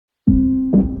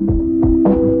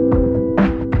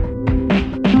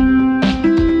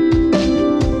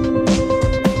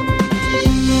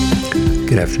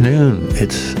afternoon.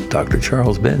 It's Dr.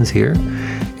 Charles Benz here,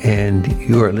 and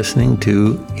you are listening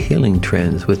to Healing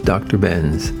Trends with Dr.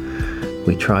 Benz.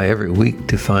 We try every week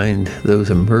to find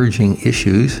those emerging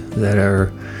issues that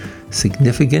are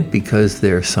significant because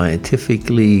they're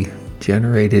scientifically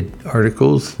generated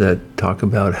articles that talk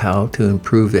about how to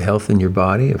improve the health in your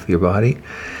body, of your body.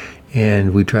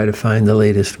 And we try to find the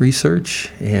latest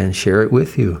research and share it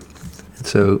with you.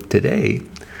 So today,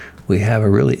 we have a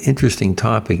really interesting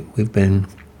topic. We've been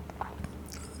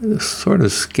sort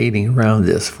of skating around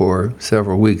this for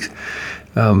several weeks,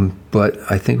 but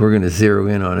I think we're going to zero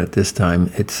in on it this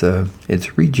time.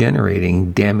 It's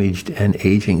regenerating damaged and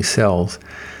aging cells,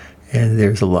 and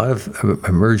there's a lot of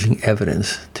emerging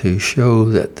evidence to show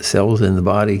that the cells in the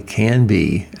body can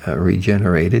be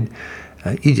regenerated.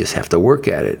 You just have to work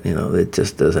at it. It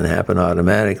just doesn't happen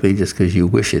automatically just because you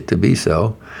wish it to be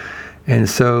so. And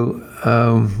so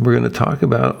we're going to talk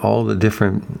about all the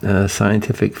different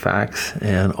scientific facts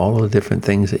and all the different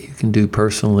things that you can do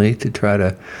personally to try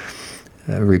to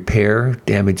repair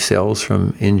damaged cells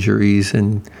from injuries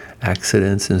and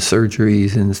accidents and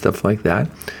surgeries and stuff like that,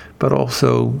 but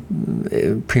also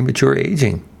premature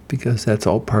aging, because that's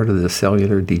all part of the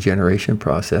cellular degeneration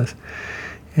process.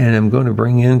 And I'm going to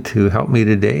bring in to help me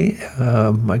today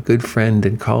my good friend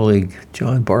and colleague,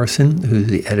 John Barson, who's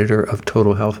the editor of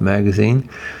Total Health Magazine.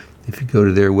 If you go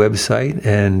to their website,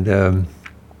 and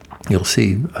you'll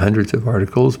see hundreds of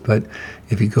articles, but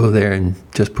if you go there and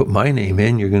just put my name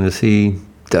in, you're going to see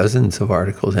dozens of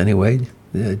articles anyway.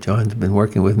 John's been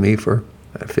working with me for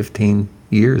 15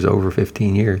 years, over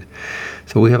 15 years.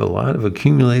 So we have a lot of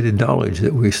accumulated knowledge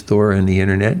that we store in the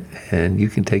internet, and you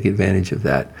can take advantage of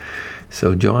that.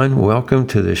 So John, welcome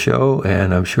to the show,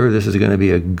 and I'm sure this is going to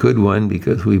be a good one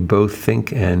because we both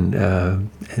think and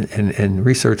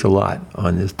research a lot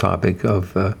on this topic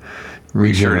of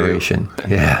regeneration. Sure.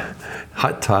 Yeah,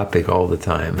 hot topic all the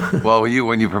time. Well,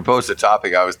 when you proposed the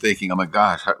topic, I was thinking, oh my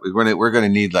gosh, we're going to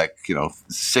need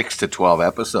 6 to 12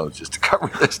 episodes just to cover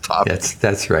this topic.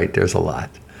 That's right. There's a lot.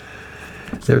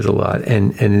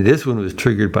 And this one was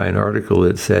triggered by an article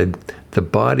that said, the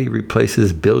body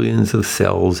replaces billions of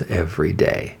cells every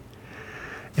day.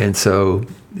 And so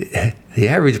the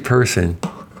average person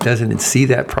doesn't see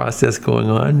that process going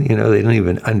on. They don't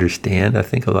even understand. I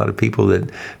think a lot of people that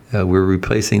we're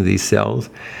replacing these cells,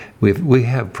 we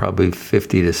have probably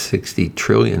 50 to 60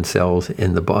 trillion cells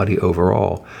in the body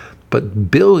overall, but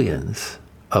billions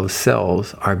of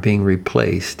cells are being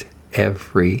replaced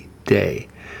every day.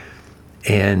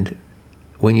 And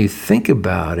when you think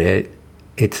about it,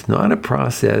 it's not a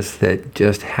process that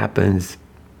just happens.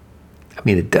 I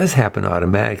mean, it does happen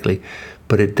automatically,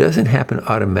 but it doesn't happen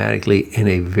automatically in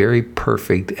a very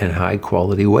perfect and high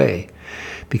quality way,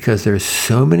 because there's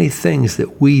so many things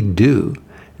that we do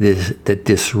that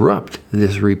disrupt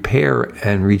this repair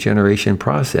and regeneration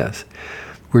process.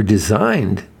 We're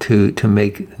designed to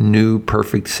make new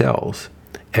perfect cells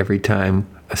every time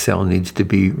a cell needs to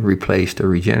be replaced or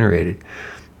regenerated.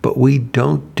 But we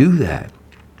don't do that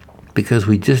because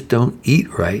we just don't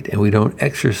eat right, and we don't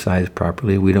exercise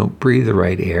properly. We don't breathe the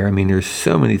right air. I mean, there's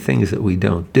so many things that we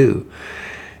don't do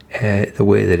the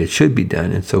way that it should be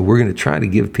done. And so we're going to try to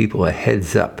give people a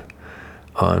heads up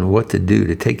on what to do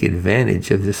to take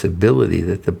advantage of this ability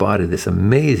that the body, this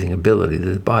amazing ability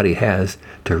that the body has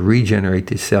to regenerate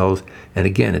these cells. And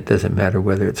again, it doesn't matter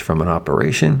whether it's from an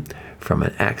operation, from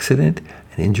an accident,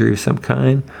 an injury of some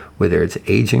kind, whether it's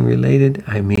aging related.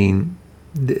 I mean,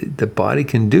 the body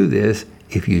can do this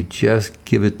if you just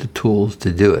give it the tools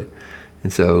to do it.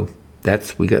 And so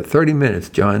we got 30 minutes,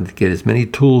 John, to get as many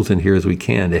tools in here as we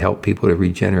can to help people to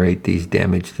regenerate these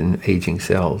damaged and aging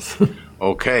cells.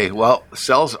 Okay, well,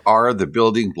 cells are the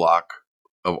building block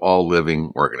of all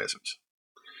living organisms.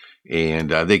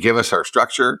 And they give us our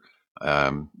structure.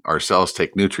 Our cells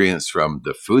take nutrients from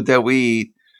the food that we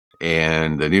eat,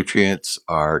 and the nutrients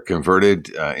are converted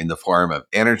in the form of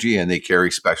energy, and they carry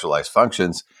specialized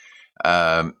functions.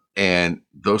 And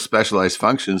those specialized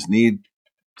functions need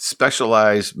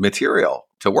specialized material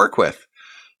to work with.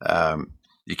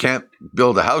 You can't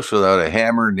build a house without a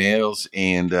hammer, nails,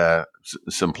 and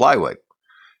some plywood.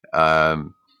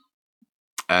 And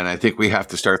I think we have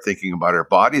to start thinking about our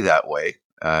body that way.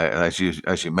 As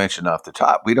you mentioned off the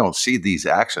top, we don't see these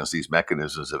actions, these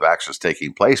mechanisms of actions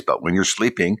taking place. But when you're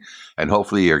sleeping, and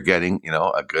hopefully you're getting,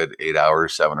 a good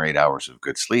 7 or 8 hours of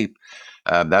good sleep,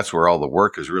 that's where all the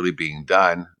work is really being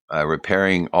done,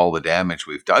 repairing all the damage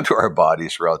we've done to our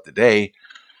bodies throughout the day.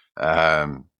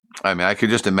 I could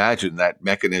just imagine that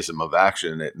mechanism of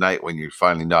action at night when you're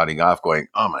finally nodding off, going,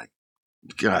 "Oh my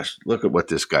gosh, look at what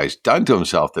this guy's done to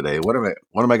himself today. What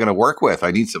am I going to work with?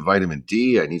 I need some vitamin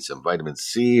D. I need some vitamin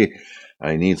C.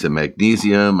 I need some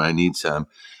magnesium. I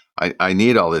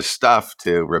need all this stuff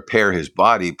to repair his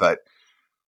body, but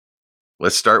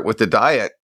let's start with the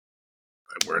diet.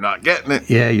 We're not getting it.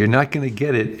 Yeah, you're not going to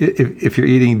get it if you're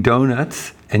eating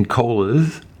donuts and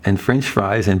colas and French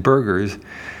fries and burgers.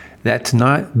 That's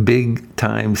not big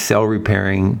time cell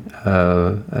repairing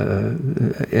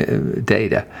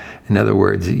data. In other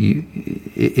words,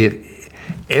 if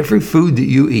every food that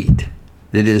you eat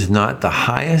that is not the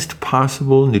highest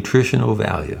possible nutritional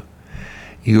value,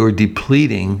 you're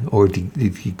depleting or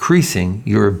decreasing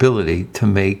your ability to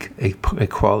make a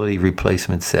quality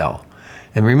replacement cell.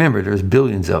 And remember, there's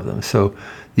billions of them. So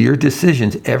your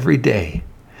decisions every day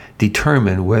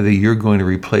determine whether you're going to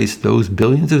replace those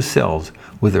billions of cells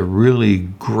with a really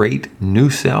great new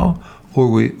cell or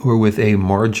with a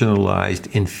marginalized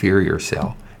inferior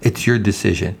cell. It's your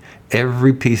decision.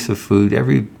 Every piece of food,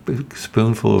 every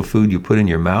spoonful of food you put in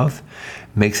your mouth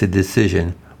makes a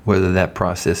decision whether that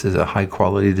process is a high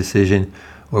quality decision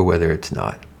or whether it's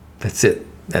not. That's it.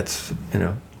 That's,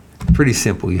 pretty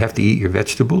simple. You have to eat your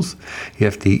vegetables, you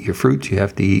have to eat your fruits, you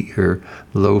have to eat your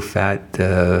low-fat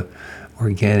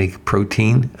organic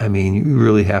protein. I mean, you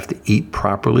really have to eat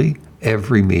properly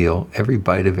every meal, every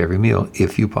bite of every meal,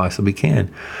 if you possibly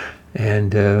can.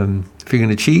 And if you're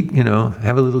going to cheat,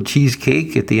 have a little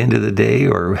cheesecake at the end of the day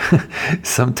or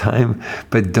sometime,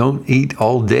 but don't eat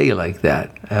all day like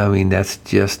that. I mean, that's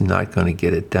just not going to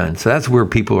get it done. So that's where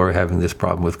people are having this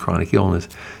problem with chronic illness.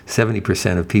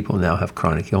 70% of people now have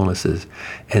chronic illnesses,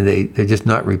 and they're just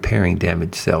not repairing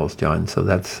damaged cells, John. So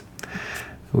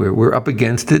we're up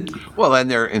against it. Well,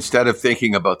 and they're, instead of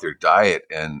thinking about their diet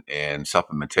and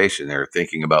supplementation, they're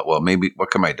thinking about, well, maybe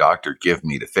what can my doctor give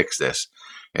me to fix this?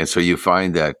 And so you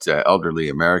find that elderly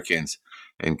Americans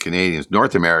and Canadians,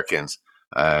 North Americans,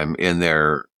 in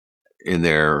their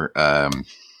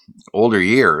older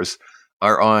years,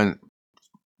 are on,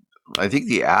 I think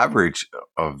the average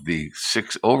of the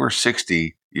over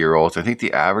 60-year-olds, I think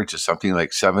the average is something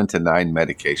like 7 to 9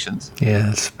 medications.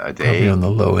 Yeah, it's a day. Probably on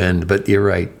the low end, but you're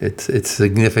right. It's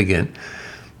significant.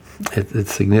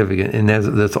 It's significant, and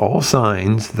that's all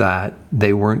signs that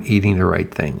they weren't eating the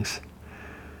right things.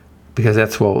 Because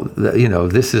that's,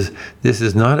 this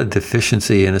is not a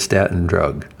deficiency in a statin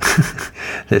drug.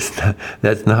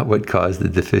 That's not what caused the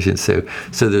deficiency.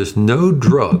 So there's no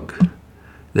drug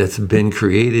that's been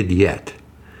created yet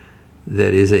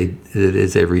that is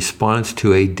a response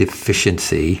to a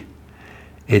deficiency.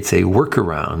 It's a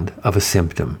workaround of a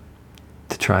symptom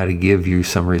to try to give you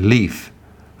some relief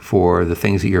for the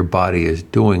things that your body is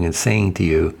doing and saying to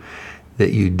you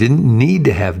that you didn't need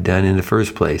to have done in the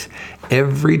first place.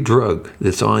 Every drug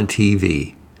that's on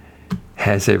TV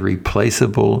has a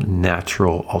replaceable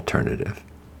natural alternative.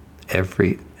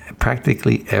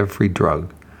 Practically every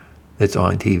drug that's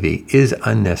on TV is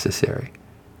unnecessary.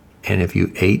 And if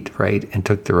you ate right and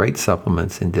took the right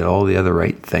supplements and did all the other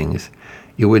right things,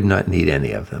 you would not need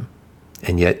any of them.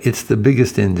 And yet it's the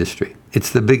biggest industry. It's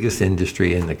the biggest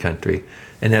industry in the country.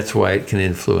 And that's why it can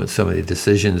influence some of the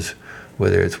decisions,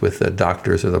 whether it's with the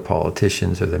doctors or the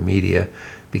politicians or the media,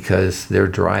 because they're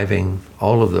driving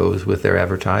all of those with their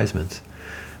advertisements.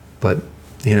 But,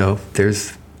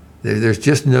 there's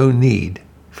just no need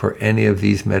for any of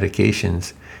these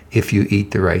medications if you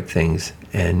eat the right things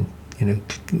and,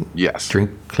 yes,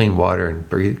 drink clean water and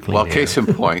breathe clean air. Well, case in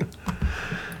point,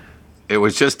 it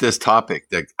was just this topic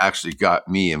that actually got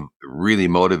me really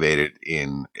motivated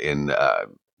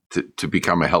to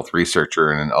become a health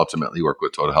researcher and ultimately work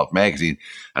with Total Health Magazine.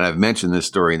 And I've mentioned this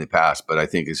story in the past, but I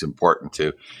think it's important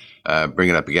to bring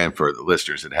it up again for the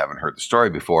listeners that haven't heard the story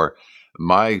before.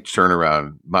 My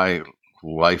turnaround, my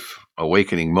life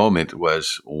awakening moment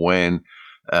was when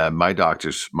my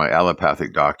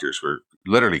allopathic doctors were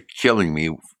literally killing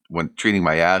me when treating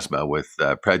my asthma with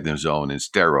prednisone and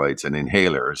steroids and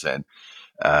inhalers.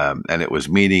 And it was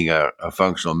meeting a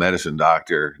functional medicine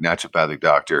doctor, naturopathic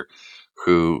doctor,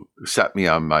 who set me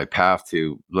on my path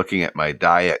to looking at my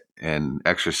diet and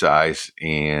exercise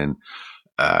and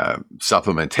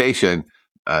supplementation.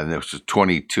 And this was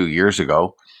 22 years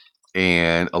ago,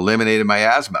 and eliminated my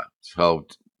asthma. So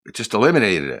it just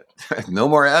eliminated it. No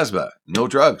more asthma, no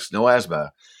drugs, no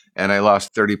asthma. And I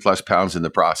lost 30 plus pounds in the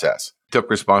process. Took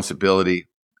responsibility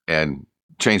and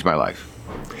changed my life.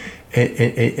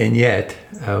 And yet,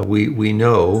 we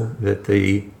know that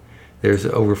there's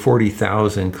over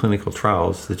 40,000 clinical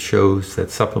trials that shows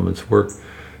that supplements work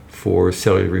for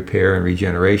cellular repair and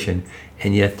regeneration.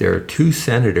 And yet there are 2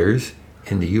 senators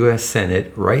in the U.S.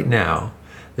 Senate right now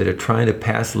that are trying to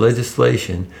pass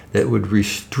legislation that would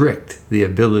restrict the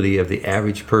ability of the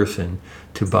average person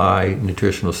to buy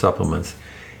nutritional supplements,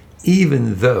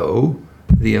 even though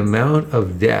the amount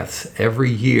of deaths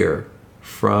every year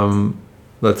from,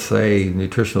 let's say,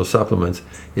 nutritional supplements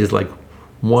is like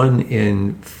 1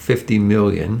 in 50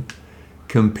 million,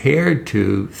 compared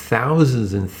to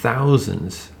thousands and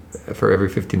thousands for every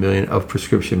 50 million of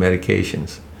prescription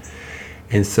medications.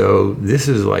 And so this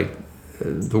is like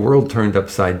the world turned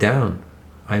upside down.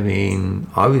 I mean,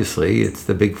 obviously, it's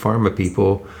the big pharma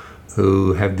people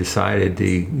who have decided to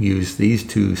use these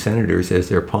two senators as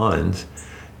their pawns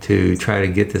to try to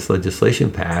get this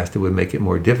legislation passed that would make it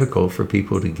more difficult for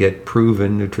people to get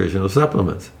proven nutritional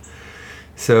supplements.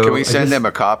 So can we send them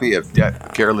a copy of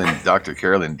Dr.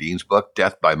 Carolyn Dean's book,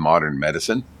 Death by Modern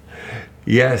Medicine?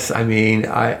 Yes, I mean,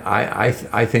 I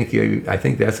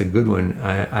think that's a good one.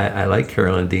 I like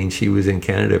Carolyn Dean. She was in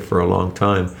Canada for a long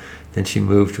time. Then she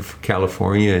moved to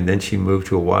California, and then she moved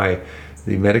to Hawaii.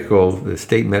 The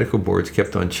state medical boards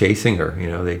kept on chasing her. You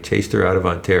know, they chased her out of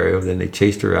Ontario, then they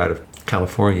chased her out of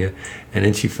California, and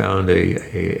then she found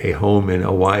a home in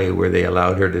Hawaii where they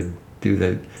allowed her to do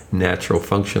the natural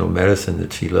functional medicine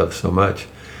that she loves so much.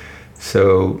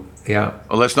 So yeah.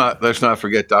 Well, let's not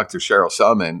forget Dr. Cheryl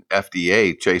Selman.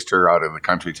 FDA chased her out of the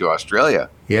country to Australia.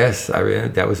 Yes,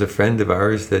 that was a friend of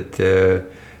ours that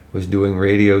was doing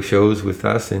radio shows with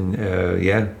us, and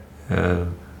the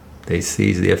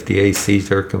FDA seized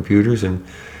her computers, and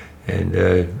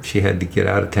she had to get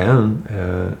out of town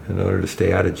in order to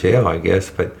stay out of jail, I guess.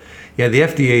 But yeah, the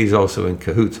FDA is also in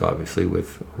cahoots, obviously,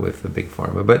 with the big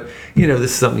pharma. But you know,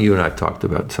 this is something you and I have talked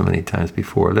about so many times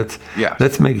before. Let's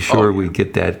make sure we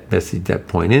get that message, that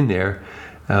point in there,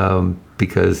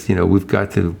 because you know we've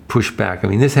got to push back. I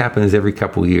mean, this happens every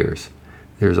couple of years.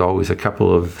 There's always a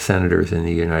couple of senators in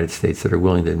the United States that are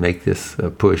willing to make this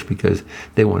push because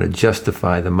they want to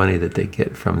justify the money that they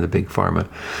get from the big pharma.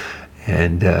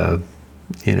 And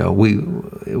you know,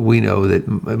 we know that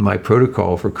my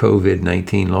protocol for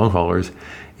COVID-19 long haulers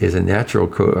is a natural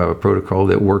protocol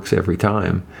that works every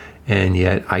time, and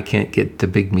yet I can't get the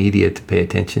big media to pay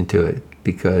attention to it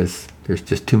because there's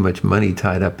just too much money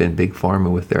tied up in big pharma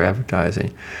with their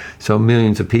advertising. So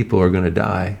millions of people are going to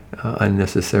die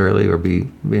unnecessarily or be,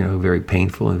 you know, very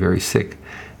painful and very sick,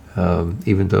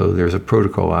 even though there's a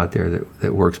protocol out there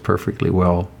that works perfectly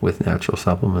well with natural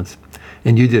supplements.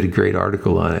 And you did a great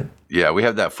article on it. Yeah, we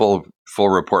have that full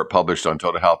report published on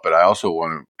Total Health, but I also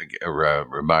want to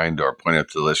remind or point out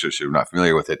to the listeners who are not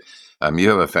familiar with it, you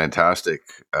have a fantastic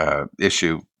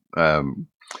issue,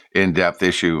 in-depth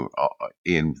issue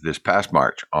in this past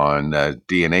March on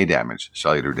DNA damage,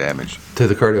 cellular damage. To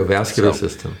the cardiovascular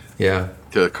system, yeah.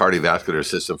 To the cardiovascular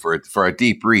system for a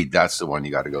deep read. That's the one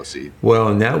you got to go see. Well,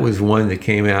 and that was one that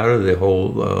came out of the whole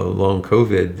long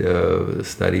COVID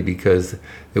study because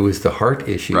it was the heart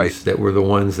issues that were the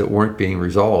ones that weren't being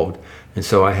resolved. And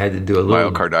so I had to do a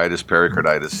little... Myocarditis,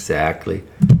 pericarditis. Exactly.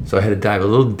 So I had to dive a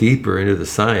little deeper into the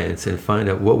science and find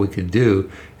out what we could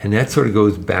do. And that sort of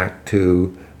goes back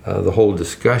to the whole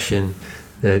discussion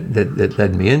that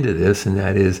led me into this, and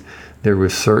that is there were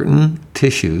certain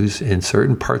tissues in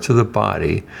certain parts of the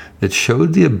body that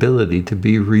showed the ability to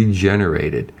be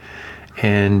regenerated.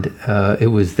 And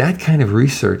it was that kind of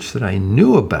research that I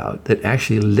knew about that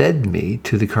actually led me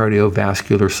to the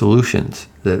cardiovascular solutions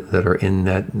that are in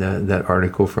that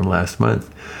article from last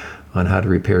month on how to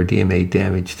repair DNA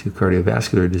damage to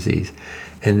cardiovascular disease.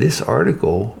 And this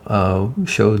article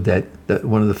showed that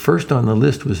one of the first on the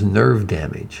list was nerve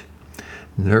damage,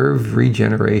 nerve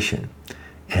regeneration.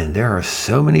 And there are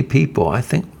so many people, I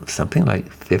think something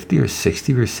like 50 or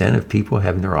 60% of people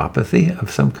have neuropathy of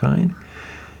some kind.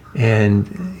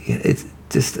 And it's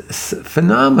just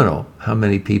phenomenal how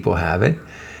many people have it.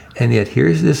 And yet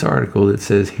here's this article that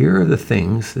says, here are the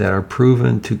things that are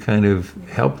proven to kind of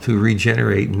help to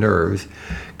regenerate nerves: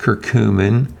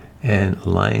 curcumin and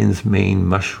lion's mane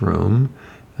mushroom,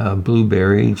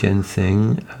 blueberry,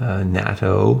 ginseng,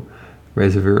 natto,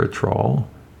 resveratrol,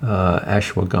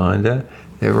 ashwagandha.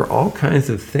 There were all kinds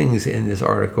of things in this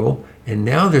article, and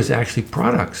now there's actually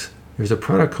products. There's a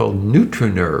product called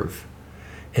Nutrinerve,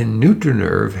 and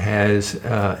Nutrinerve has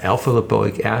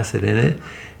alpha-lipoic acid in it,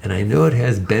 and I know it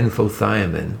has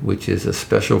benfotiamine, which is a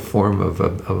special form of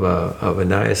a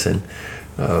niacin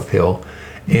pill,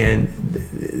 and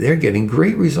they're getting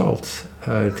great results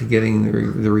to getting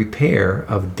the repair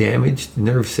of damaged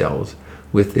nerve cells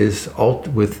with this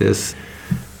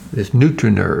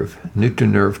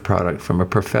Nutrinerve product from a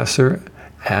professor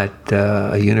at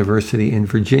a university in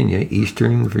Virginia,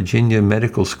 Eastern Virginia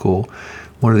Medical School,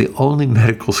 one of the only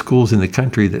medical schools in the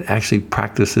country that actually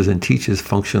practices and teaches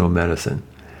functional medicine.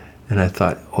 And I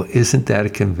thought, well, isn't that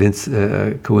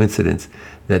a coincidence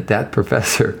that that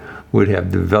professor would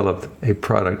have developed a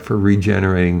product for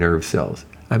regenerating nerve cells?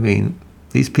 I mean,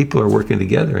 these people are working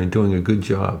together and doing a good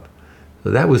job.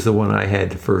 So that was the one I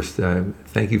had first.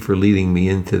 Thank you for leading me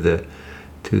into the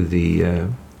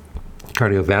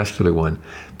cardiovascular one.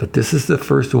 But this is the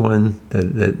first one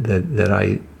that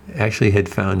I actually had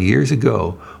found years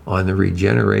ago on the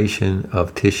regeneration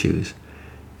of tissues.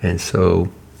 And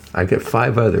so I've got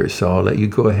 5 others, so I'll let you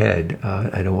go ahead.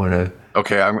 I don't want to...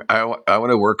 Okay, I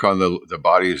want to work on the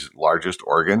body's largest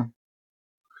organ.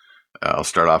 I'll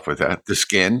start off with that. The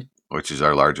skin, which is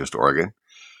our largest organ.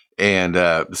 And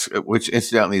which,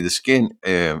 incidentally, the skin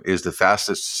is the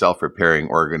fastest self-repairing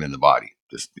organ in the body,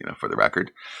 just for the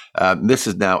record. This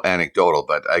is now anecdotal,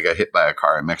 but I got hit by a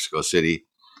car in Mexico City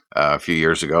a few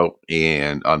years ago,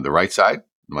 and on the right side,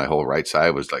 my whole right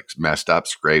side was like messed up,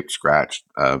 scraped, scratched,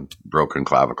 broken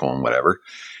clavicle and whatever.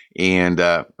 And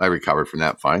I recovered from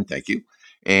that fine, thank you.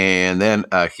 And then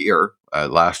here,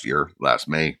 last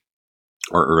May,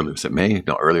 or earlier, was it May?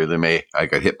 No, earlier than May, I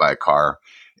got hit by a car,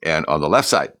 and on the left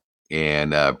side,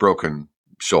 and broken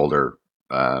shoulder,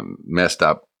 messed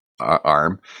up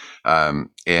arm,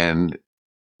 and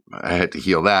I had to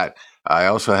heal that. I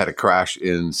also had a crash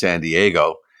in San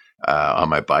Diego on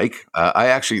my bike.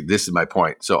 This is my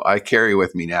point. So I carry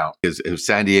with me now, because if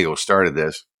San Diego started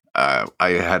this, I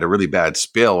had a really bad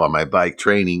spill on my bike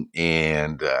training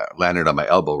and landed on my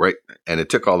elbow, right, and it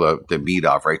took all the meat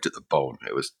off right to the bone.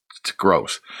 It's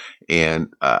gross.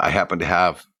 And I happen to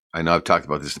have, I know I've talked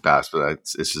about this in the past, but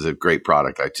this is a great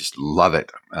product. I just love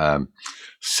it.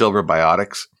 Silver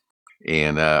Biotics.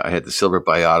 And I had the Silver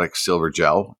Biotics Silver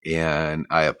Gel, and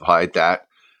I applied that.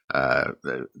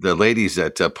 The ladies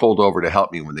that pulled over to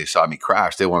help me when they saw me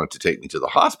crash, they wanted to take me to the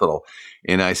hospital.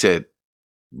 And I said,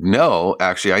 no,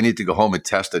 actually, I need to go home and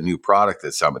test a new product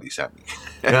that somebody sent me.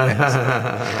 We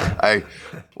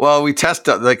test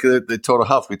like the Total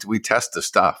Health. We test the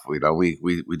stuff. We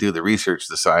do the research,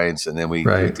 the science, and then we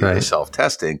do the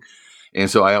self-testing. And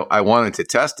so I wanted to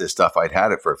test this stuff. I'd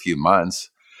had it for a few months,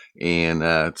 and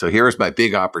so here was my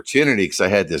big opportunity, because I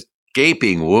had this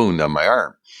gaping wound on my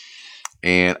arm,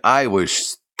 and I was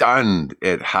stunned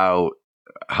at how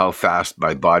fast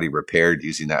my body repaired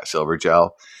using that Silver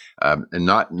Gel. And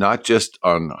not just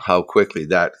on how quickly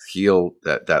that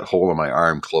hole in my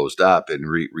arm closed up and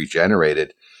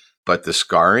regenerated, but the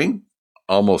scarring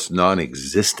almost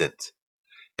non-existent.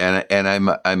 And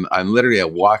I'm literally a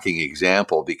walking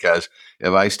example, because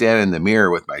if I stand in the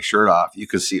mirror with my shirt off, you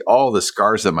can see all the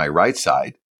scars on my right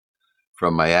side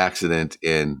from my accident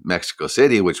in Mexico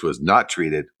City, which was not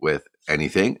treated with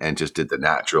anything and just did the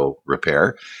natural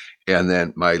repair. And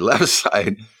then my left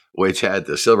side, which had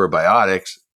the Silver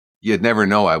Biotics, you'd never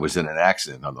know I was in an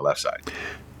accident on the left side.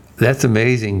 That's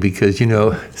amazing, because,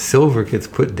 silver gets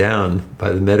put down by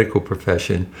the medical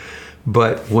profession.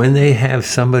 But when they have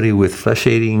somebody with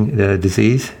flesh-eating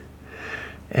disease,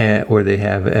 or they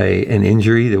have an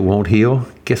injury that won't heal,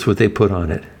 guess what they put on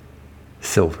it?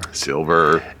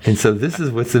 Silver. And so this is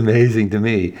what's amazing to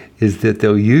me, is that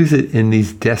they'll use it in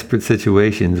these desperate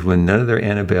situations when none of their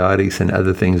antibiotics and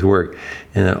other things work.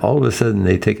 And then all of a sudden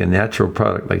they take a natural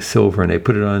product like silver and they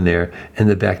put it on there,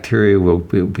 and the bacteria will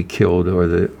be killed, or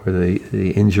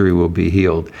the injury will be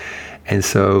healed. And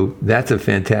so that's a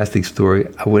fantastic story.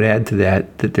 I would add to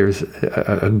that there's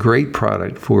a great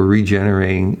product for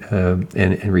regenerating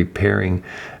and repairing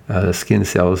skin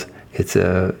cells. It's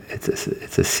a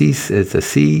sea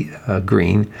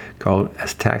green called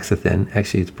astaxanthin.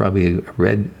 Actually, it's probably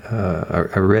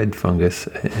a red fungus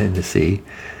in the sea.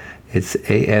 It's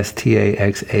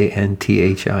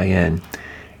astaxanthin,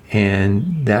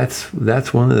 and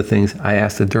that's one of the things I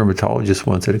asked a dermatologist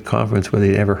once at a conference whether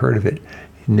they'd ever heard of it.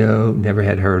 No, never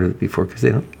had heard of it before, because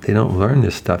they don't learn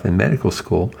this stuff in medical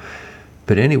school.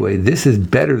 But anyway, this is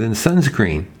better than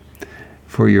sunscreen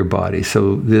for your body.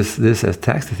 So this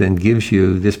astaxanthin gives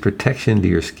you this protection to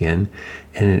your skin,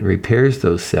 and it repairs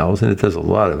those cells, and it does a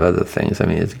lot of other things. I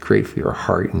mean, it's great for your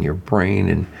heart and your brain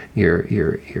and your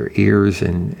ears,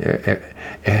 and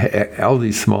all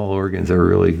these small organs are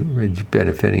really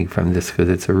benefiting from this, because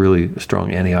it's a really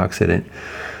strong antioxidant.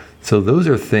 So those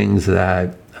are things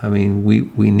that,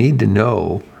 we need to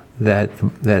know that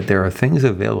there are things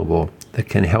available that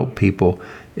can help people.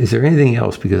 Is there anything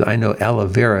else? Because I know aloe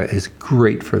vera is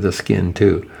great for the skin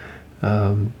too.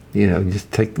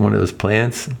 Just take one of those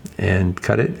plants and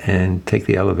cut it, and take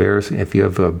the aloe vera. If you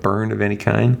have a burn of any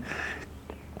kind,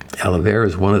 aloe vera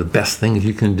is one of the best things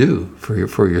you can do for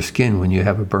your skin when you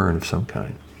have a burn of some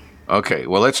kind. Okay,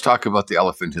 well, let's talk about the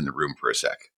elephant in the room for a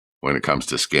sec when it comes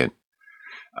to skin.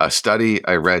 a study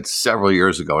I read several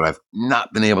years ago, and I've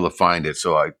not been able to find it,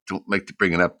 so I don't like to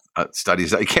bring it up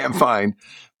studies I can't find.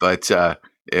 But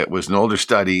it was an older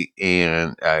study,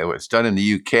 and it was done in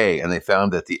the UK, and they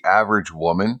found that the average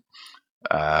woman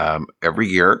every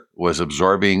year was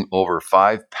absorbing over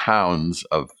 5 pounds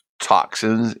of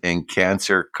toxins and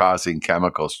cancer-causing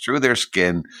chemicals through their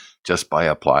skin just by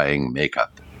applying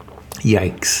makeup.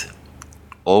 Yikes.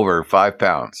 Over 5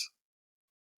 pounds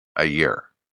a year.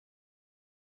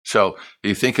 So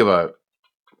you think about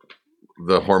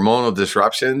the hormonal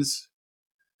disruptions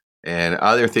and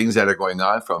other things that are going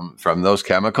on from those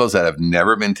chemicals that have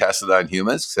never been tested on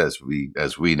humans, as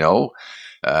we know,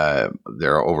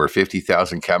 there are over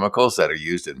 50,000 chemicals that are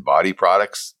used in body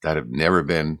products that have never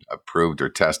been approved or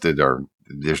tested, or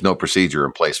there's no procedure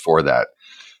in place for that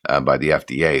by the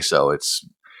FDA. So it's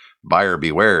buyer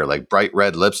beware. Like bright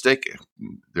red lipstick,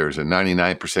 there's a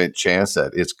 99% chance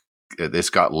that it's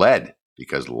got lead,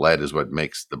 because lead is what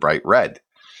makes the bright red.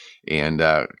 And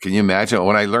can you imagine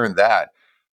when I learned that?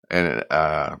 And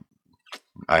I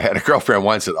had a girlfriend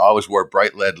once that always wore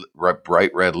bright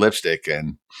red lipstick,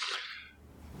 and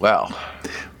well,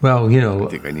 I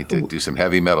think I need to do some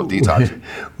heavy metal detoxing.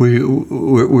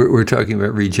 We're talking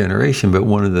about regeneration, but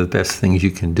one of the best things you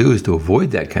can do is to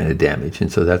avoid that kind of damage.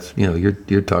 And so that's,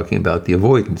 you're talking about the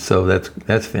avoidance. So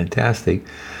that's fantastic.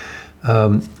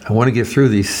 I want to get through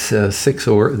these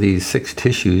six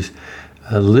tissues.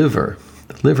 Liver.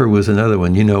 The liver was another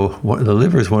one. The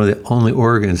liver is one of the only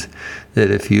organs that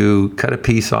if you cut a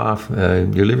piece off,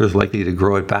 your liver is likely to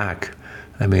grow it back.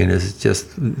 I mean,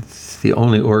 it's the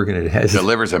only organ that has. The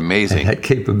liver's amazing. That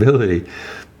capability.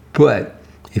 But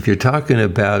if you're talking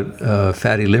about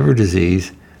fatty liver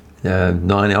disease,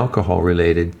 non-alcohol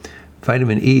related,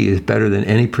 vitamin E is better than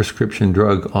any prescription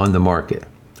drug on the market.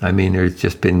 I mean, there's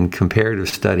just been comparative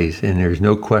studies, and there's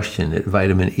no question that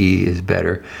vitamin E is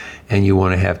better. And you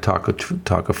want to have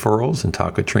tocopherols and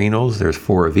tocotrienols. There's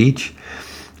 4 of each.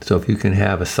 So if you can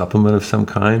have a supplement of some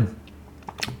kind.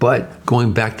 But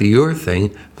going back to your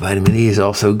thing, vitamin E is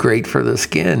also great for the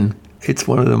skin. It's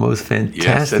one of the most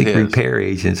fantastic repair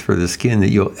agents for the skin that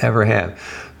you'll ever have.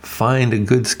 Find a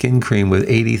good skin cream with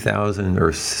 80,000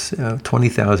 or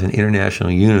 20,000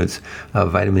 international units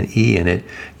of vitamin E in it.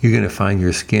 You're going to find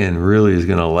your skin really is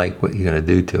going to like what you're going to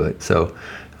do to it. So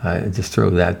just throw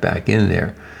that back in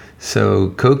there. So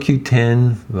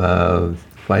CoQ10,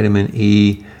 vitamin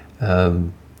E,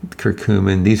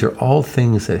 curcumin, these are all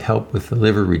things that help with the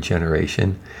liver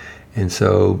regeneration. And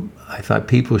so I thought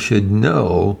people should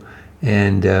know.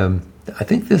 And I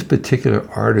think this particular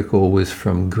article was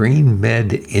from Green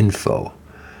Med Info.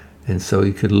 And so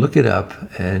you could look it up,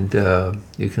 and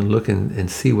you can look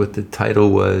and see what the title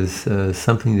was,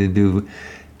 something to do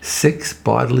 6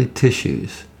 bodily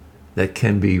tissues that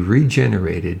can be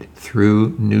regenerated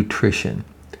through nutrition.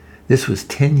 This was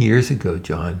 10 years ago,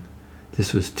 John.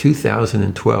 This was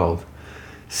 2012.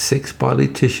 6 bodily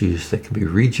tissues that can be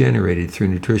regenerated through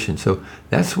nutrition. So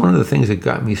that's one of the things that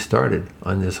got me started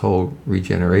on this whole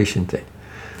regeneration thing.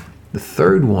 The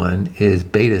third one is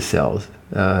beta cells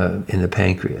in the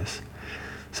pancreas.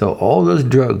 So all those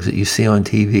drugs that you see on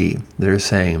TV, they're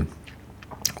saying,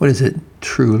 what is it,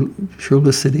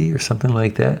 Trulicity or something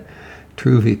like that?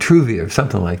 Truvia or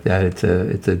something like that.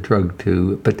 It's a drug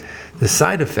too. But the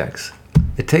side effects,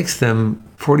 it takes them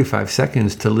 45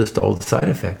 seconds to list all the side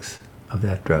effects of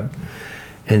that drug.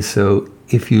 And so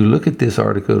if you look at this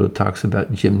article, it talks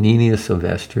about Gymnenia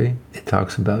sylvestre, it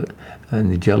talks about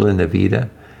Nigella navita,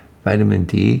 vitamin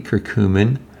D,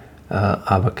 curcumin,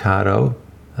 avocado.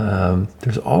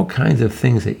 There's all kinds of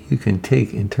things that you can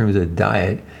take in terms of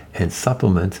diet and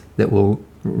supplements that will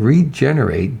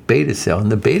regenerate beta cell.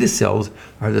 And the beta cells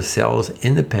are the cells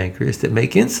in the pancreas that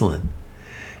make insulin.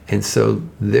 And so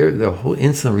the whole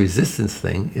insulin resistance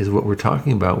thing is what we're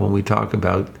talking about when we talk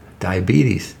about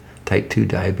diabetes, type 2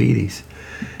 diabetes.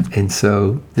 And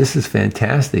so this is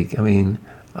fantastic. I mean,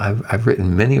 I've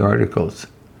written many articles.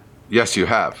 Yes, you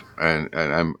have, and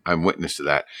I'm witness to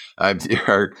that. There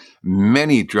are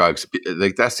many drugs.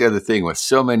 Like that's the other thing with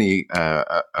so many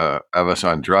of us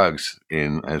on drugs.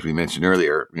 In as we mentioned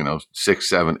earlier, 6,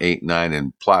 7, 8, 9,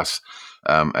 and plus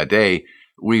a day.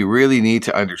 We really need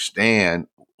to understand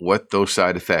what those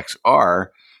side effects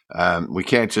are. We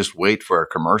can't just wait for a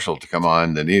commercial to come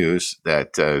on the news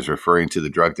that is referring to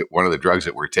one of the drugs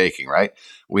that we're taking, right?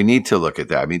 We need to look at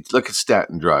that. I mean, look at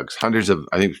statin drugs. I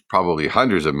think probably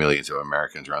hundreds of millions of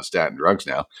Americans are on statin drugs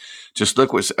now. Just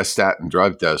look what a statin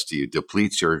drug does to you.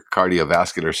 Depletes your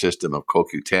cardiovascular system of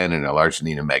CoQ10 and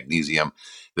L-arginine and magnesium,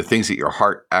 the things that your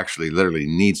heart actually literally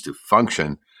needs to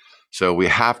function. So we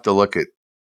have to look at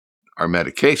our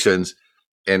medications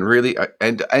And really,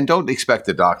 and don't expect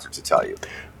the doctor to tell you.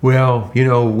 Well,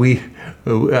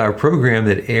 our program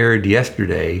that aired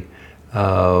yesterday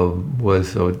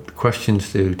was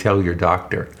questions to tell your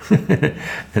doctor, and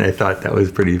I thought that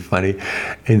was pretty funny.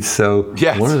 And so,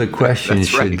 Yes, one of the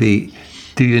questions that's right. should be,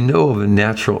 "Do you know of a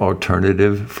natural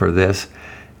alternative for this?"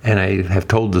 And I have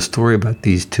told the story about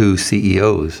these two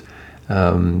CEOs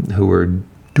who were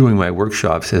doing my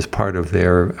workshops as part of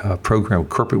their program,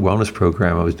 corporate wellness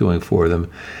program I was doing for them.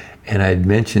 And I had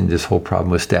mentioned this whole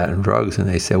problem with statin drugs, and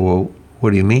they said, "Well,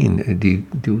 what do you mean?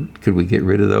 Could we get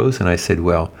rid of those?" And I said,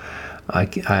 "Well, I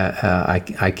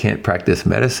can't practice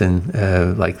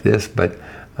medicine like this, but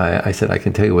I said I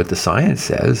can tell you what the science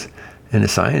says, and the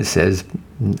science says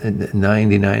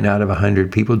 99 out of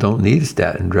 100 people don't need a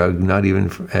statin drug, not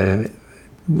even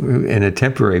in a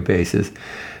temporary basis.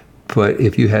 But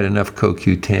if you had enough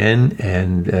CoQ10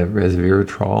 and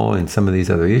resveratrol and some of these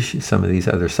other issues, some of these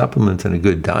other supplements and a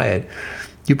good diet,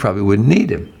 you probably wouldn't need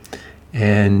them."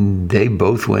 And they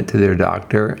both went to their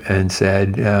doctor and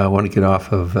said, "I want to get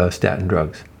off of statin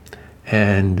drugs."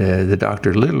 And the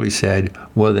doctor literally said,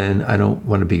 "Well, then I don't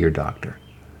want to be your doctor."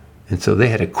 And so they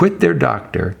had to quit their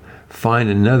doctor, find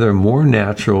another more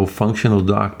natural, functional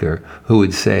doctor who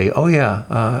would say, "Oh yeah,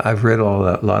 I've read a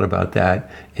lot about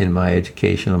that in my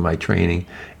education and my training."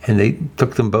 And they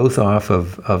took them both off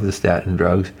of the statin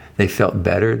drugs. They felt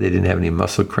better. They didn't have any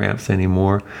muscle cramps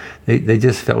anymore. They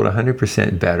just felt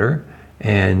 100% better,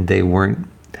 and they weren't.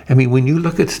 I mean, when you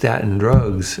look at statin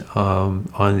drugs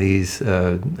on these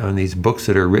books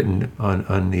that are written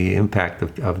on the impact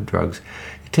of drugs,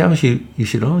 it tells you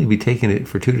should only be taking it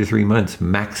for 2 to 3 months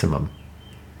maximum.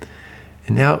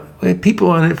 And now people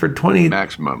on it for 20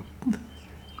 maximum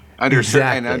under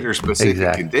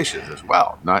specific conditions as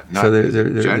well. Not so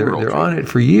they're on it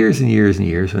for years and years and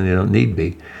years when they don't need to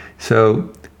be.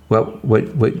 So, well,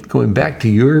 what going back to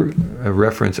your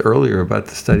reference earlier about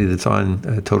the study that's on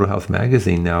Total Health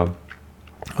Magazine now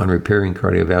on repairing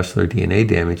cardiovascular DNA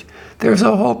damage, there's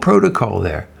a whole protocol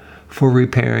there for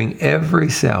repairing every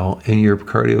cell in your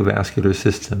cardiovascular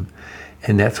system.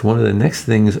 And that's one of the next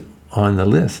things on the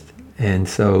list. And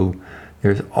so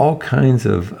there's all kinds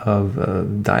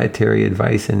of dietary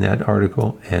advice in that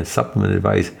article and supplement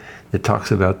advice that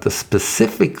talks about the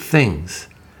specific things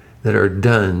that are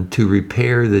done to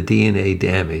repair the DNA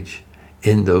damage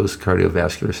in those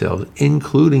cardiovascular cells,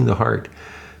 including the heart.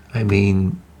 I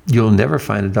mean, you'll never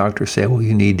find a doctor say, "Well,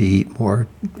 you need to eat more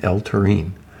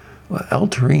L-taurine." Well,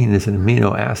 L-taurine is an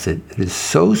amino acid that is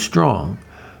so strong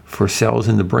for cells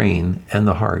in the brain and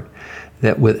the heart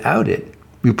that without it,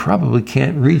 you probably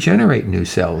can't regenerate new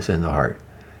cells in the heart.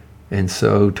 And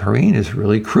so taurine is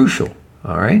really crucial,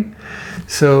 all right?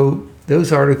 So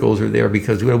those articles are there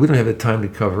because we don't have the time to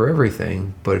cover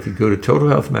everything, but if you go to Total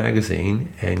Health Magazine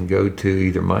and go to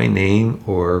either my name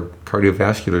or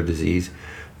cardiovascular disease,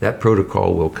 that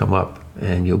protocol will come up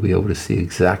and you'll be able to see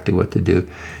exactly what to do.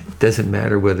 It doesn't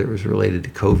matter whether it was related to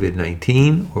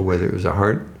COVID-19 or whether it was a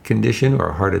heart condition or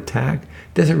a heart attack.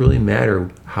 It doesn't really matter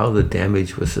how the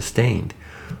damage was sustained.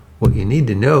 What you need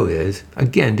to know is,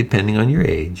 again, depending on your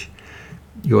age,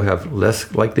 you'll have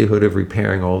less likelihood of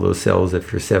repairing all those cells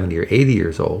if you're 70 or 80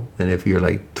 years old than if you're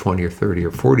like 20 or 30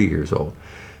 or 40 years old.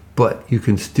 But you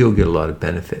can still get a lot of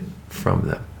benefit from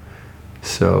them.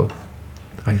 So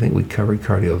I think we covered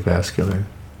cardiovascular.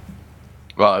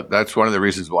 Well, that's one of the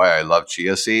reasons why I love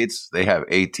chia seeds. They have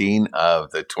 18 of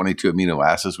the 22 amino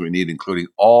acids we need, including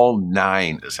all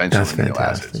 9 essential amino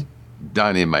acids.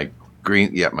 Done in my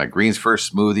Greens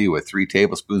First smoothie with 3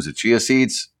 tablespoons of chia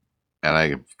seeds, and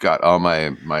I got all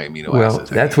my amino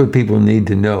acids. Well, that's what people need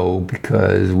to know,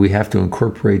 because we have to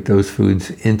incorporate those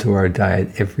foods into our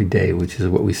diet every day, which is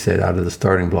what we said out of the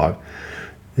starting block.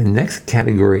 The next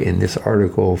category in this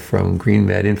article from Green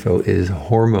Med Info is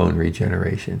hormone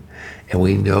regeneration. And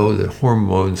we know that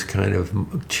hormones kind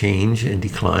of change and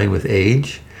decline with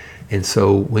age. And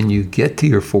so when you get to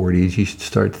your 40s, you should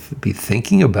start to be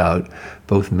thinking about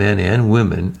both men and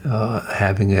women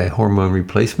having a hormone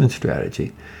replacement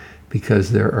strategy,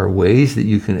 because there are ways that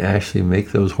you can actually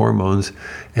make those hormones,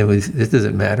 and it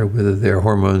doesn't matter whether they're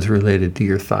hormones related to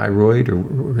your thyroid or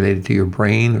related to your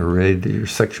brain or related to your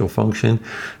sexual function.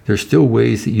 There's still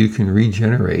ways that you can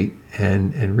regenerate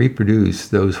and reproduce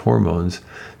those hormones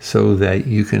so that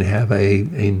you can have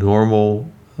a normal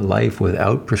life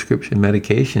without prescription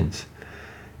medications.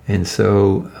 And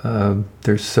so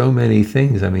there's so many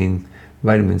things. I mean,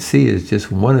 vitamin C is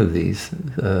just one of these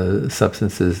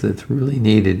substances that's really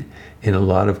needed in a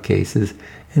lot of cases.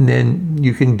 And then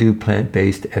you can do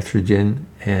plant-based estrogen,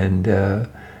 and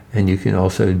you can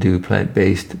also do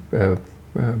plant-based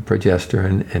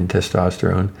progesterone and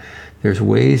testosterone there's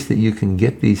ways that you can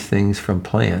get these things from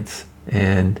plants,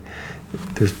 and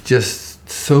there's just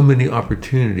so many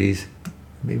opportunities.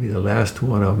 Maybe the last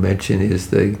one I'll mention is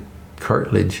the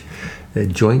cartilage, the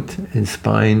joint and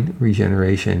spine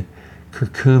regeneration.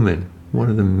 Curcumin, one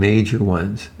of the major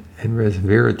ones, and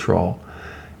resveratrol.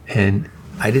 And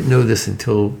I didn't know this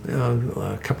until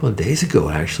a couple of days ago,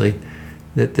 actually,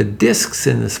 that the discs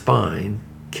in the spine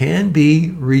can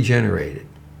be regenerated.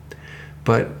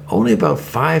 But only about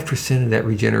 5% of that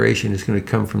regeneration is going to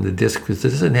come from the disc because it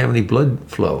doesn't have any blood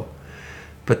flow.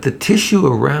 But the tissue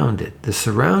around it, the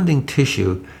surrounding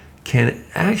tissue, can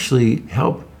actually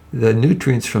help the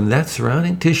nutrients from that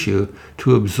surrounding tissue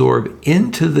to absorb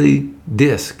into the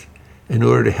disc in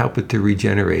order to help it to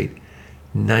regenerate.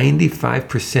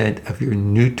 95% of your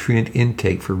nutrient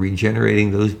intake for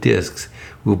regenerating those discs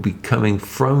will be coming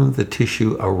from the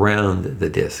tissue around the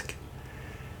disc.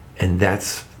 And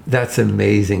that's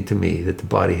amazing to me that the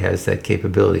body has that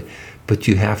capability. But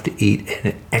you have to eat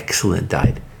an excellent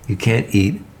diet. You can't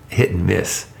eat hit and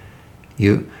miss.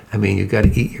 You got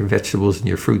to eat your vegetables and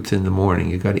your fruits in the morning.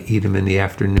 You got to eat them in the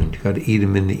afternoon. You got to eat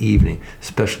them in the evening,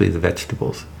 especially the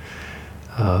vegetables.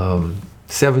 7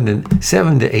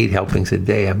 to 8 helpings a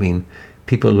day. I mean,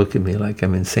 people look at me like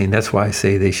I'm insane. That's why I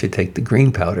say they should take the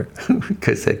green powder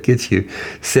because that gets you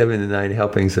 7 to 9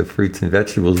 helpings of fruits and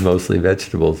vegetables, mostly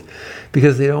vegetables,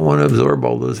 because they don't want to absorb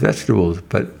all those vegetables.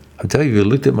 But I'll tell you, if you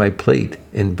looked at my plate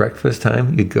in breakfast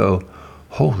time, you'd go,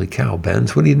 holy cow,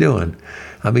 Benz, what are you doing?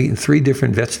 I'm eating 3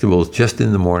 different vegetables just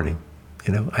in the morning.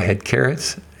 I had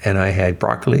carrots, and I had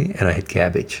broccoli, and I had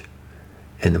cabbage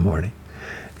in the morning.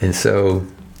 And so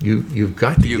you've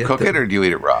got to. Do you cook it or do you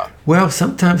eat it raw? Well,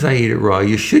 sometimes I eat it raw.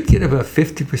 You should get about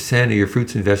 50% of your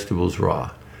fruits and vegetables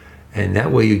raw, and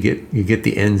that way you get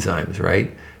the enzymes,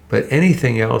 right? But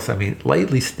anything else,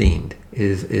 lightly steamed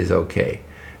is okay.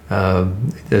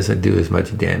 It doesn't do as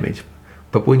much damage.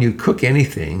 But when you cook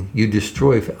anything, you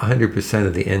destroy 100%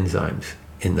 of the enzymes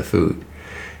in the food.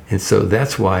 And so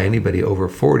that's why anybody over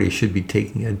 40 should be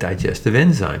taking a digestive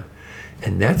enzyme.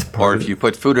 And that's part Or if you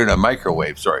put food in a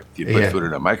microwave, food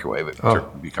in a microwave,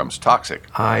 it becomes toxic.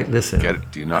 I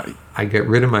get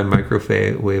rid of my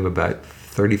microwave about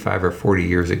 35 or 40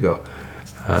 years ago.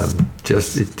 It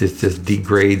just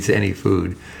degrades any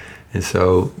food. And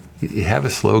so you have a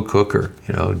slow cooker,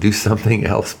 do something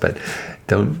else, but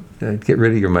don't get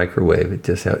rid of your microwave. It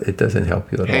doesn't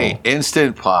help you at all. Hey,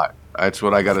 Instant Pot. That's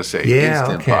what I got to say. Yeah,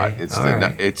 Instant okay.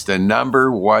 Pot. It's the number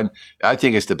one. I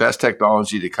think it's the best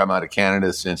technology to come out of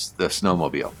Canada since the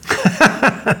snowmobile.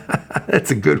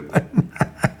 That's a good one.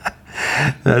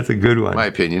 That's a good one. My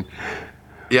opinion.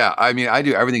 Yeah, I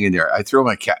do everything in there. I throw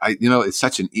my cat. It's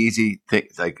such an easy thing.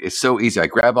 It's so easy. I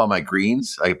grab all my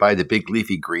greens. I buy the big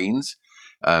leafy greens,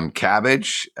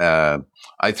 cabbage.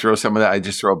 I throw some of that. I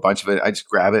just throw a bunch of it. I just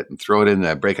grab it and throw it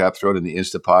in. Break it up. Throw it in the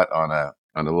Instant Pot on a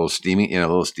little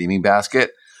steaming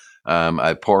basket.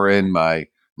 I pour in my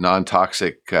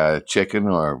non-toxic chicken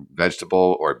or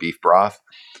vegetable or beef broth,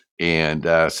 and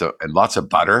lots of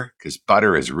butter, because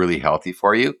butter is really healthy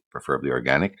for you, preferably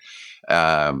organic,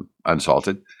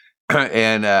 unsalted,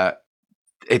 and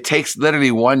it takes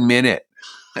literally 1 minute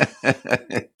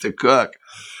to cook,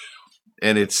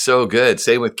 and it's so good.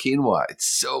 Same with quinoa;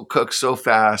 it's cooked so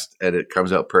fast, and it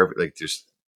comes out perfect. Just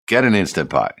get an Instant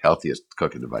Pot, healthiest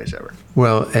cooking device ever.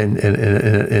 Well,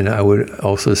 and I would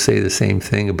also say the same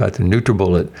thing about the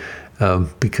NutriBullet,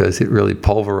 because it really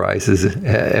pulverizes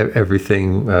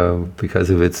everything because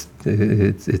of its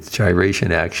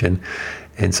gyration action.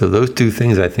 And so those two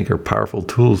things, I think, are powerful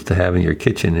tools to have in your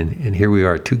kitchen. And here we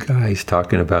are, 2 guys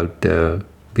talking about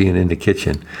being in the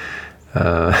kitchen.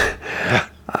 I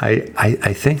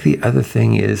think the other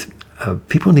thing is,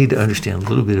 people need to understand a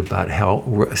little bit about how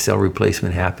cell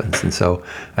replacement happens. And so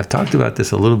I've talked about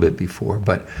this a little bit before,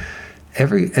 but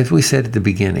as we said at the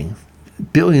beginning,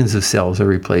 billions of cells are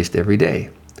replaced every day,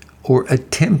 or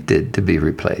attempted to be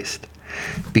replaced.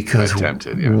 Because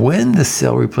when the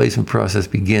cell replacement process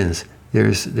begins,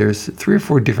 there's 3 or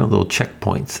 4 different little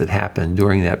checkpoints that happen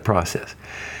during that process.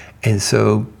 And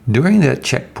so during that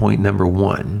checkpoint number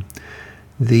 1,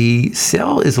 the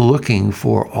cell is looking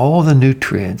for all the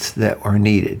nutrients that are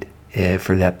needed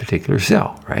for that particular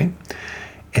cell, right?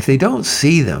 If they don't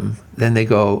see them, then they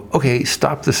go, okay,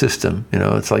 stop the system.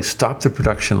 It's like stop the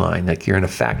production line. Like you're in a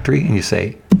factory and you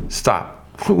say, stop.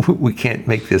 We can't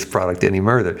make this product any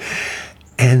further.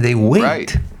 And they wait.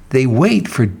 Right. They wait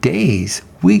for days,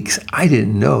 weeks. I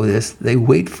didn't know this. They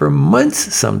wait for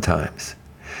months sometimes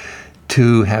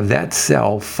to have that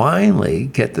cell finally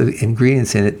get the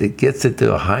ingredients in it that gets it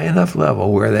to a high enough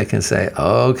level where they can say,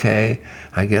 okay,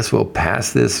 I guess we'll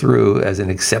pass this through as an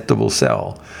acceptable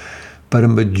cell But a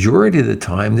majority of the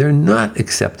time, they're not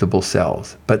acceptable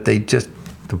cells, but the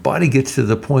body gets to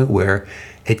the point where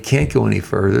it can't go any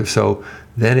further. So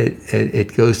then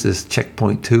it goes to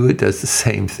checkpoint 2, it does the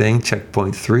same thing.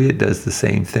 Checkpoint 3, it does the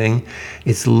same thing.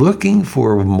 It's looking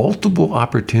for multiple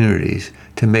opportunities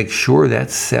to make sure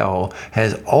that cell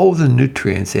has all the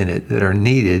nutrients in it that are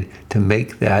needed to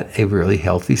make that a really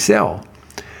healthy cell.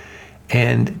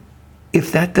 And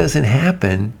if that doesn't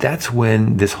happen, that's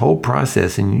when this whole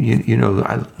process, and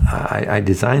I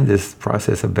designed this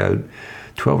process about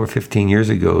 12 or 15 years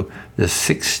ago, the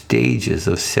 6 stages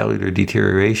of cellular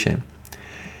deterioration.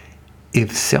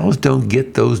 If cells don't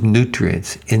get those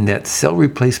nutrients in that cell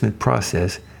replacement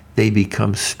process, they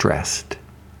become stressed.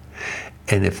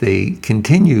 And if they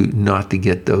continue not to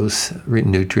get those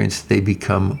nutrients, they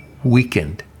become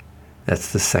weakened.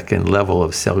 That's the second level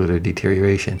of cellular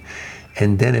deterioration.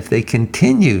 And then if they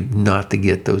continue not to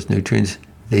get those nutrients,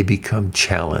 they become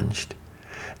challenged.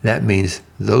 That means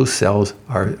those cells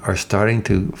are starting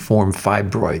to form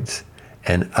fibroids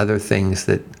and other things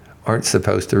that aren't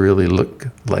supposed to really look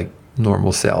like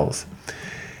normal cells.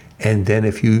 And then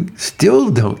if you still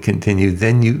don't continue,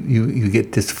 then you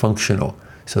get dysfunctional.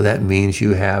 So that means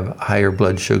you have higher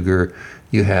blood sugar,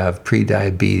 you have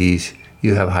prediabetes,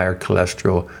 you have higher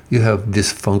cholesterol, you have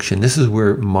dysfunction. This is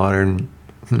where modern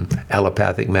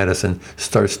allopathic medicine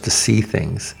starts to see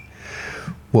things.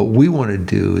 What we want to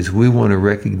do is we want to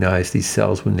recognize these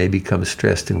cells when they become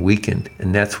stressed and weakened.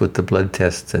 And that's what the blood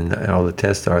tests and all the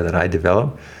tests are that I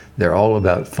develop. They're all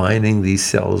about finding these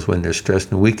cells when they're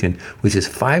stressed and weakened, which is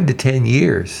 5 to 10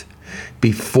 years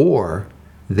before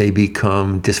they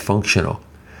become dysfunctional.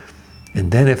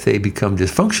 And then if they become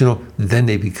dysfunctional, then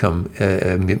they become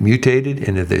mutated.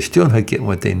 And if they're still not getting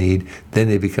what they need, then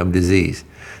they become disease.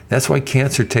 That's why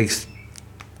cancer takes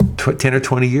 10 or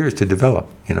 20 years to develop,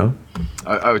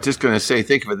 I was just going to say,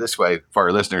 think of it this way for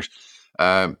our listeners.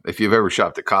 If you've ever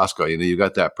shopped at Costco, you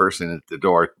got that person at the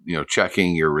door,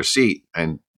 checking your receipt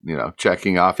and,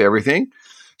 checking off everything.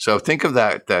 So think of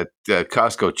that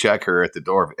Costco checker at the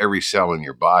door of every cell in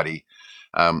your body,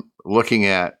 looking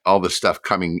at all the stuff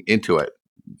coming into it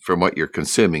from what you're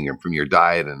consuming and from your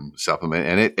diet and supplement.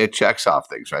 And it checks off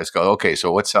things, right? It's go, okay,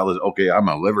 so what cell is, okay, I'm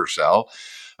a liver cell.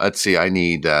 Let's see, I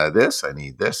need this, I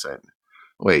need this. And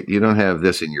wait, you don't have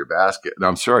this in your basket. No,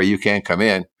 I'm sorry, you can't come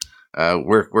in.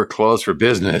 We're closed for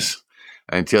business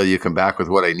until you come back with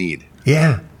what I need.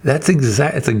 Yeah,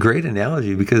 it's a great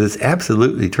analogy because it's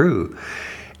absolutely true.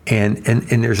 And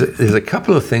there's a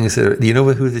couple of things that are, you know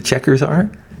who the checkers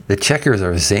are? The checkers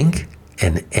are zinc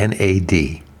and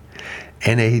NAD.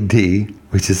 NAD,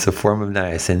 which is a form of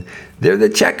niacin, they're the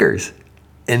checkers.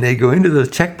 And they go into those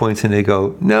checkpoints and they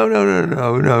go, no,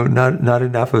 not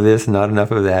enough of this, not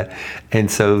enough of that. And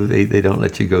so they don't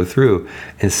let you go through.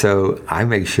 And so I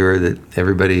make sure that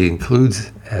everybody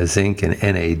includes zinc and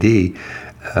NAD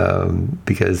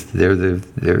because they're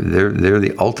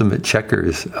the ultimate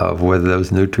checkers of whether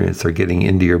those nutrients are getting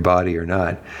into your body or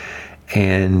not.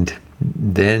 And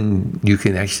then you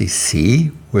can actually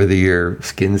see whether your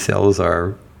skin cells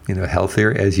are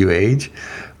healthier as you age,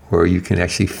 or you can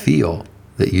actually feel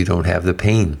that you don't have the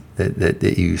pain that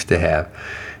you used to have.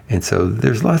 And so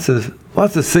there's lots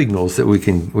of signals that we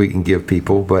can give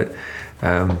people, but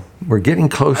we're getting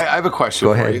close. I have a question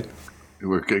for you.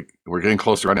 We're getting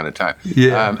close to running out of time.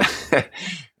 Yeah.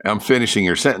 I'm finishing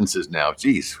your sentences now.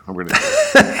 Jeez,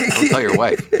 I'll tell your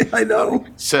wife. I know.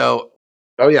 So,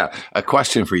 a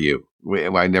question for you.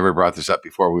 I never brought this up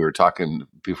before. We were talking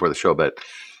before the show, but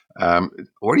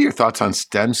what are your thoughts on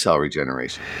stem cell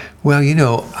regeneration? Well,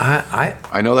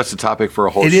 I know that's a topic for a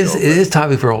whole show. It is a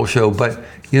topic for a whole show, but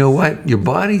you know what? Your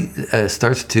body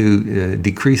starts to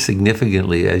decrease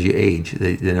significantly as you age,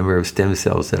 the number of stem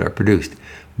cells that are produced.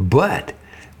 But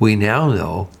we now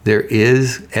know there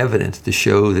is evidence to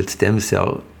show that stem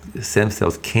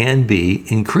cells can be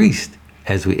increased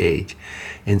as we age.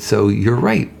 And so you're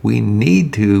right. We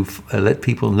need to let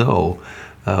people know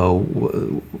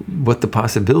what the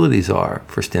possibilities are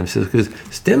for stem cells, because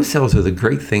stem cells are the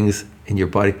great things in your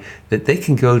body that they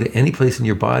can go to any place in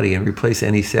your body and replace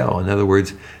any cell. In other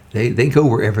words, they go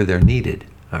wherever they're needed.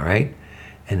 All right,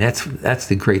 and that's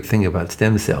the great thing about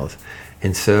stem cells.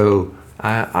 And so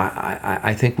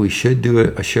I think we should do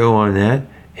a show on that.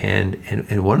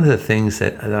 And one of the things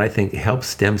that I think helps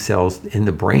stem cells in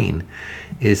the brain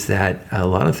is that a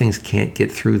lot of things can't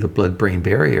get through the blood-brain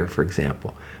barrier, for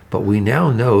example. But we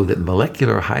now know that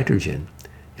molecular hydrogen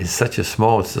is it's the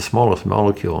smallest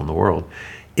molecule in the world.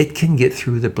 It can get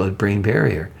through the blood-brain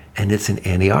barrier, and it's an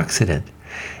antioxidant.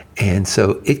 And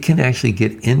so it can actually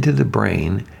get into the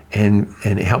brain and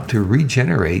help to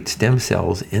regenerate stem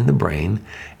cells in the brain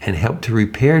and help to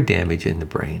repair damage in the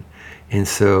brain. And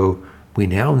so we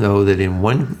now know that in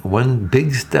one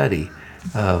big study,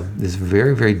 this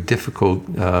very, very difficult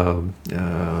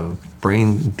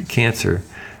brain cancer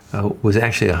was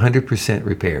actually 100%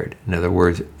 repaired. In other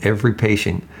words, every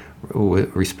patient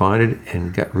responded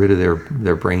and got rid of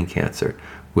their brain cancer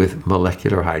with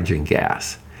molecular hydrogen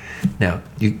gas. Now,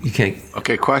 you can't...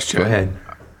 Okay, question. Go ahead.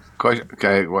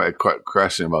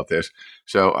 Question about this.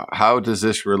 So how does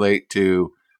this relate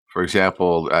to, for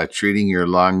example, treating your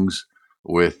lungs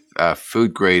with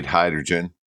food-grade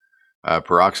hydrogen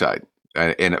peroxide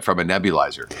and from a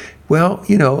nebulizer? Well,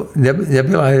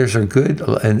 nebulizers are good,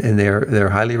 and they're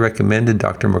highly recommended.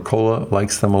 Dr. Mercola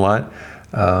likes them a lot.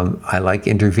 I like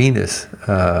intravenous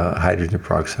hydrogen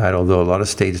peroxide, although a lot of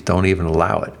states don't even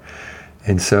allow it.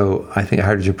 And so I think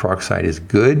hydrogen peroxide is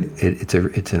good.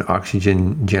 It's an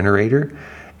oxygen generator,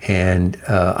 and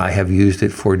I have used it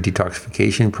for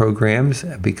detoxification programs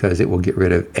because it will get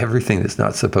rid of everything that's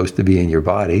not supposed to be in your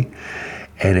body,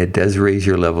 and it does raise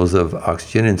your levels of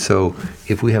oxygen. And so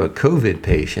if we have a COVID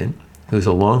patient who's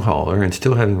a long hauler and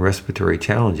still having respiratory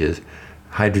challenges,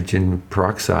 hydrogen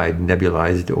peroxide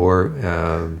nebulized or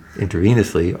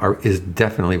intravenously is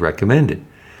definitely recommended.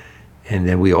 And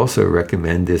then we also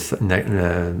recommend this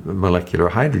molecular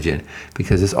hydrogen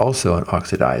because it's also an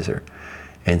oxidizer.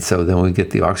 And so then we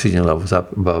get the oxygen levels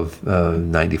up above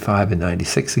 95 and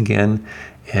 96 again,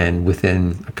 and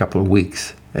within a couple of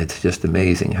weeks. It's just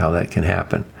amazing how that can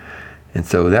happen. And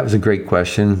so that was a great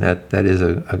question. That is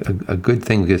a good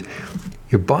thing because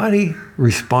your body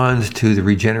responds to the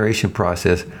regeneration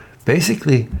process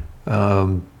basically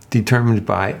determined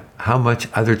by how much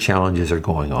other challenges are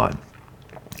going on.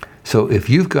 So if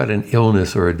you've got an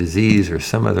illness or a disease or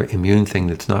some other immune thing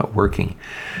that's not working,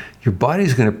 your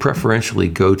body's going to preferentially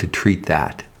go to treat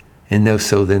that. And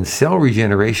so then cell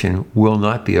regeneration will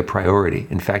not be a priority.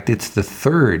 In fact, it's the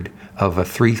third of a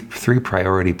three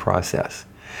priority process.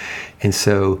 And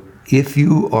so if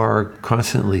you are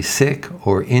constantly sick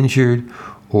or injured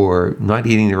or not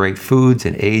eating the right foods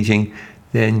and aging,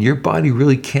 then your body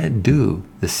really can't do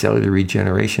the cellular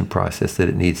regeneration process that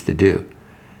it needs to do.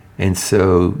 And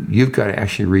so you've got to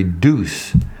actually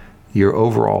reduce your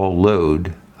overall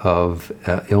load of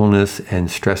illness and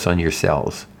stress on your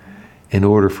cells in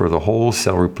order for the whole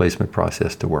cell replacement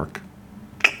process to work.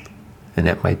 And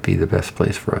that might be the best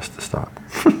place for us to stop.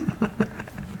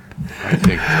 I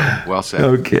think so. Well said.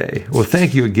 Okay. Well,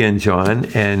 thank you again, John.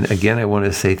 And again, I want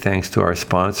to say thanks to our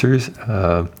sponsors,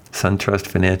 SunTrust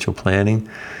Financial Planning,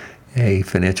 a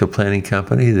financial planning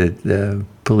company that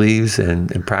believes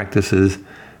and practices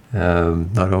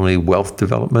not only wealth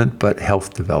development, but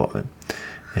health development.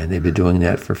 And they've been doing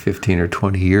that for 15 or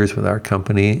 20 years with our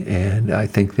company. And I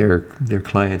think their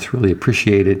clients really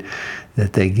appreciate it,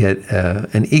 that they get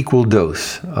an equal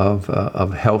dose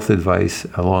of health advice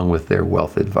along with their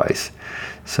wealth advice.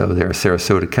 So they're a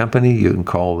Sarasota company. You can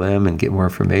call them and get more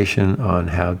information on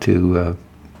how to,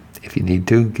 if you need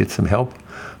to, get some help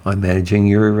on managing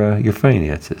your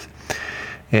finances.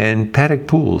 And Paddock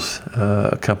Pools,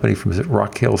 a company from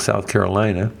Rock Hill, South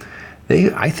Carolina,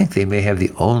 I think they may have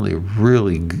the only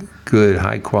really good,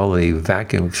 high-quality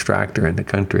vacuum extractor in the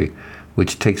country,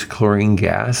 which takes chlorine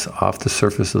gas off the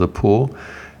surface of the pool,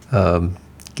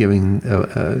 taking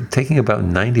about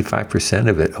 95%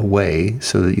 of it away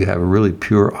so that you have a really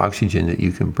pure oxygen that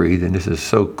you can breathe. And this is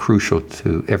so crucial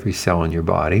to every cell in your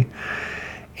body.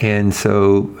 And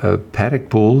so Paddock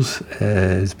Pools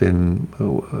has been,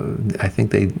 I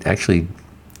think they actually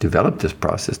developed this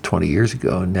process 20 years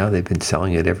ago, and now they've been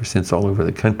selling it ever since all over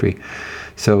the country.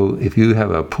 So if you have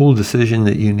a pool decision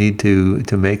that you need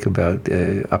to make about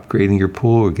upgrading your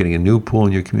pool or getting a new pool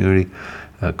in your community,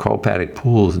 call Paddock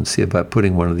Pools and see about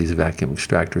putting one of these vacuum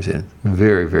extractors in.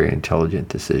 Very, very intelligent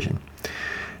decision.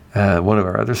 One of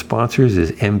our other sponsors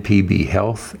is MPB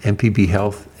Health. MPB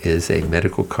Health is a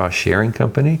medical cost sharing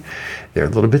company. They're a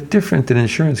little bit different than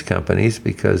insurance companies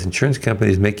because insurance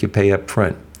companies make you pay up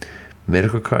front.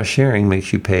 Medical cost sharing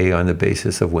makes you pay on the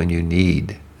basis of when you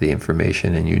need the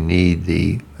information and you need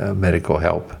the medical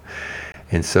help.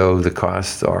 And so the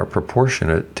costs are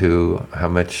proportionate to how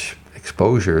much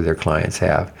exposure their clients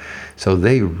have. So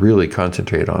they really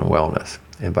concentrate on wellness.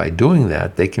 And by doing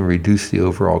that, they can reduce the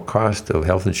overall cost of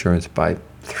health insurance by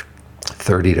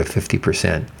 30 to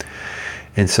 50%.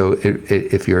 And so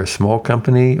if you're a small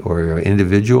company or you're an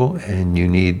individual and you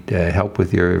need help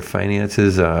with your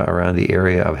finances around the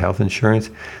area of health insurance,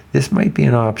 this might be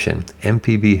an option.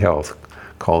 MPB Health.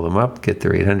 call them up, get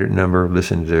their 800 number,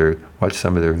 watch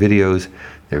some of their videos.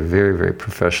 They're very, very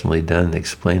professionally done. They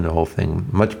explain the whole thing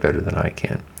much better than I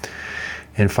can.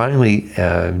 And finally,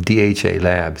 DHA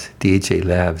Labs. DHA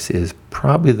Labs is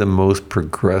probably the most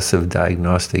progressive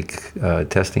diagnostic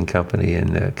testing company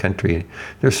in the country.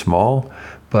 They're small,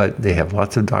 but they have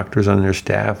lots of doctors on their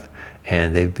staff,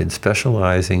 and they've been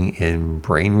specializing in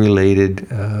brain-related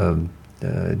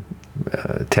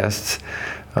tests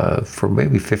for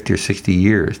maybe 50 or 60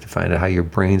 years to find out how your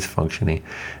brain's functioning.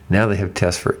 Now they have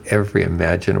tests for every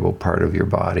imaginable part of your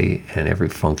body and every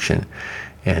function.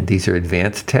 And these are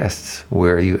advanced tests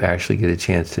where you actually get a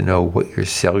chance to know what your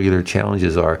cellular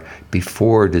challenges are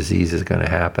before disease is going to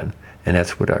happen. And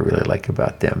that's what I really like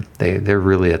about them. They're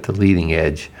really at the leading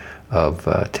edge of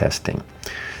testing.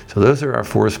 So those are our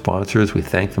 4 sponsors. We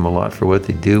thank them a lot for what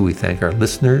they do. We thank our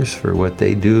listeners for what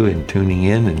they do and tuning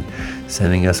in and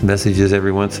sending us messages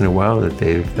every once in a while that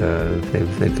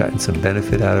they've gotten some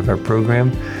benefit out of our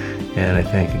program. And I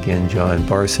thank again John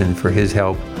Barson for his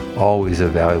help. Always a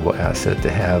valuable asset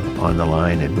to have on the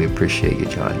line, and we appreciate you,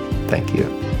 John. Thank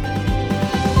you.